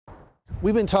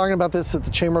We've been talking about this at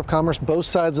the Chamber of Commerce, both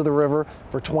sides of the river,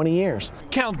 for 20 years.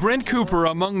 Count Brent Cooper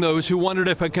among those who wondered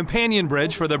if a companion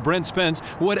bridge for the Brent Spence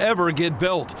would ever get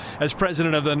built. As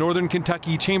president of the Northern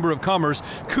Kentucky Chamber of Commerce,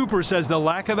 Cooper says the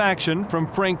lack of action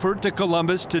from Frankfort to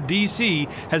Columbus to D.C.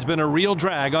 has been a real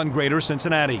drag on greater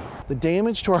Cincinnati. The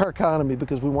damage to our economy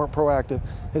because we weren't proactive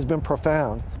has been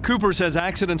profound. Cooper says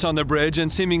accidents on the bridge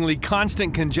and seemingly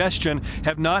constant congestion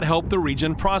have not helped the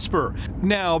region prosper.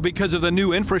 Now, because of the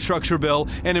new infrastructure bill,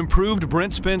 an improved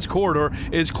Brent Spence corridor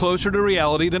is closer to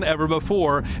reality than ever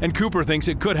before, and Cooper thinks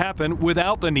it could happen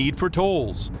without the need for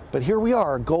tolls. But here we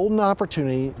are, a golden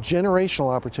opportunity, generational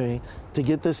opportunity to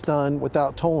get this done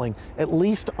without tolling, at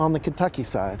least on the Kentucky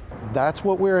side. That's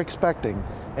what we're expecting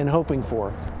and hoping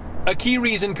for. A key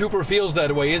reason Cooper feels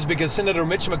that way is because Senator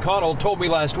Mitch McConnell told me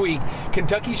last week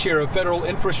Kentucky's share of federal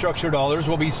infrastructure dollars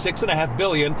will be $6.5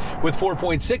 billion, with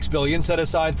 $4.6 billion set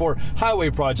aside for highway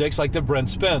projects like the Brent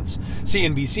Spence.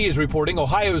 CNBC is reporting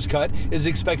Ohio's cut is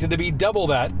expected to be double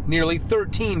that, nearly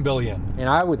 $13 billion. And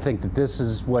I would think that this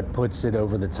is what puts it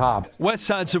over the top. West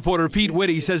Side supporter Pete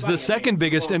Whitty says the second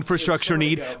biggest infrastructure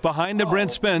need behind the Brent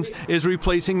Spence is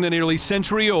replacing the nearly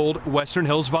century-old Western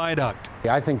Hills Viaduct.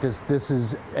 I think this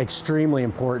is extremely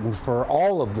important for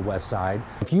all of the West Side.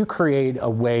 If you create a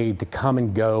way to come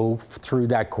and go through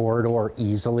that corridor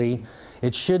easily,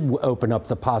 it should open up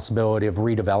the possibility of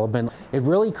redevelopment. It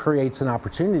really creates an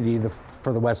opportunity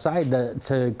for the West Side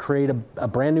to create a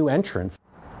brand new entrance.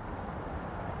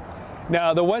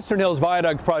 Now, the Western Hills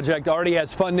Viaduct project already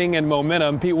has funding and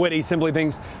momentum. Pete Whitty simply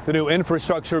thinks the new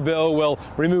infrastructure bill will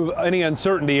remove any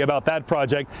uncertainty about that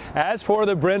project. As for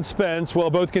the Brent Spence, well,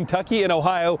 both Kentucky and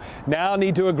Ohio now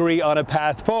need to agree on a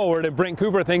path forward. And Brent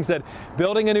Cooper thinks that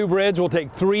building a new bridge will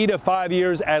take 3 to 5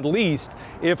 years at least.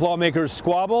 If lawmakers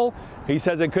squabble, he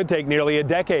says it could take nearly a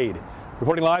decade.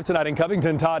 Reporting live tonight in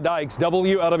Covington, Todd Dykes,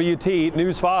 WLWT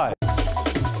News 5.